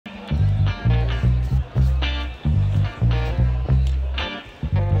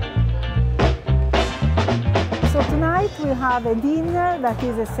Tonight we have a dinner that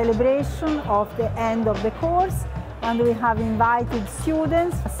is a celebration of the end of the course, and we have invited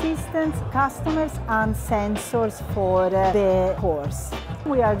students, assistants, customers and censors for the course.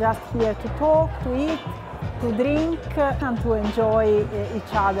 We are just here to talk, to eat, to drink and to enjoy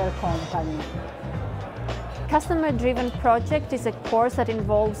each other's company. Customer-driven project is a course that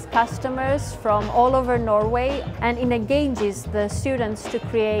involves customers from all over Norway, and it engages the students to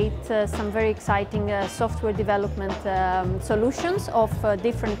create some very exciting software development solutions of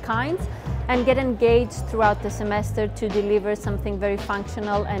different kinds, and get engaged throughout the semester to deliver something very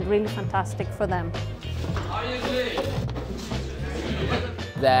functional and really fantastic for them.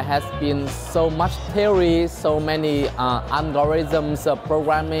 There has been so much theory, so many algorithms,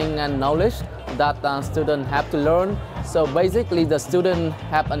 programming and knowledge that students have to learn. So basically the students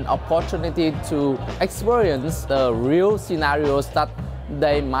have an opportunity to experience the real scenarios that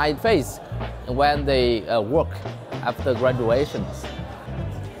they might face when they work after graduation.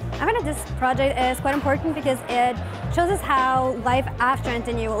 I find that this project is quite important because it shows us how life after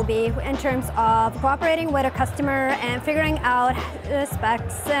NTNU will be in terms of cooperating with a customer and figuring out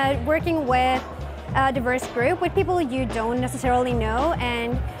specs, working with a diverse group with people you don't necessarily know,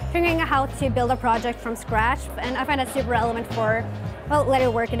 and figuring out how to build a project from scratch. And I find that super relevant for, well, later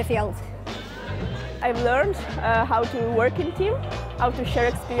work in the field. I've learned how to work in team, how to share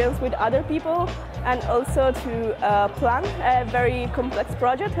experience with other people, and also to plan a very complex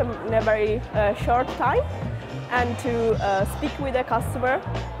project in a very short time, and to speak with a customer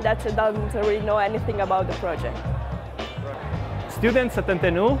that doesn't really know anything about the project. Students at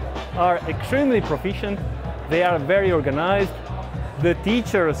NTNU are extremely proficient, they are very organized, the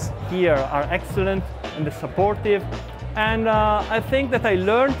teachers here are excellent and supportive, and I think that I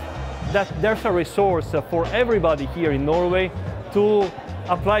learned that there's a resource for everybody here in Norway to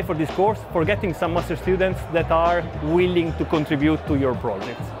apply for this course, for getting some master students that are willing to contribute to your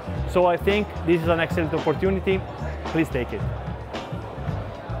projects. So I think this is an excellent opportunity. Please take it.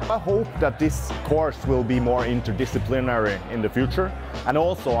 I hope that this course will be more interdisciplinary in the future, and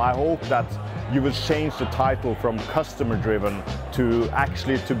also I hope that you will change the title from customer-driven to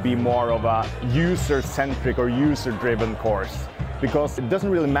actually to be more of a user-centric or user-driven course. Because it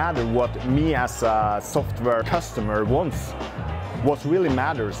doesn't really matter what me as a software customer wants. What really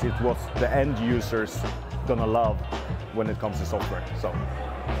matters is what the end users gonna love when it comes to software. So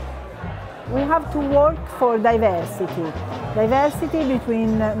we have to work for diversity. Diversity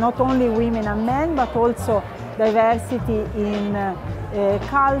between not only women and men, but also diversity in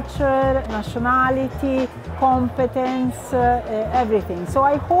culture, nationality, competence, everything. So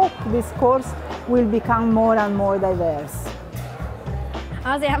I hope this course will become more and more diverse.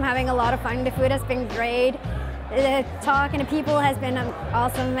 Honestly, I'm having a lot of fun. The food has been great. The talking to people has been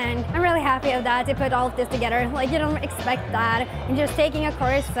awesome, and I'm really happy of that to put all of this together. Like, you don't expect that in just taking a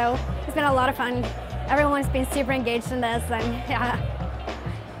course, so it's been a lot of fun. Everyone's been super engaged in this, and yeah.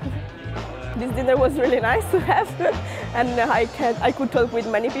 This dinner was really nice to have, and I could talk with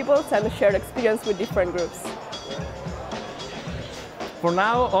many people and share experience with different groups. For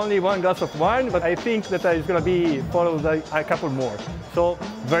now, only one glass of wine, but I think that it's going to be followed by a couple more. So,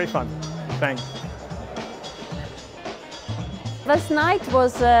 very fun. Thanks. This night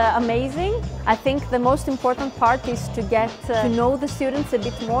was amazing. I think the most important part is to get to know the students a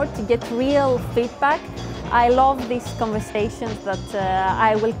bit more, to get real feedback. I love these conversations that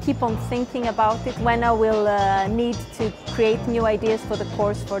I will keep on thinking about it when I will need to create new ideas for the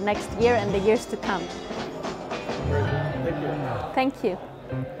course for next year and the years to come. Thank you.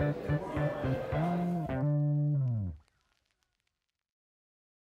 Thank you.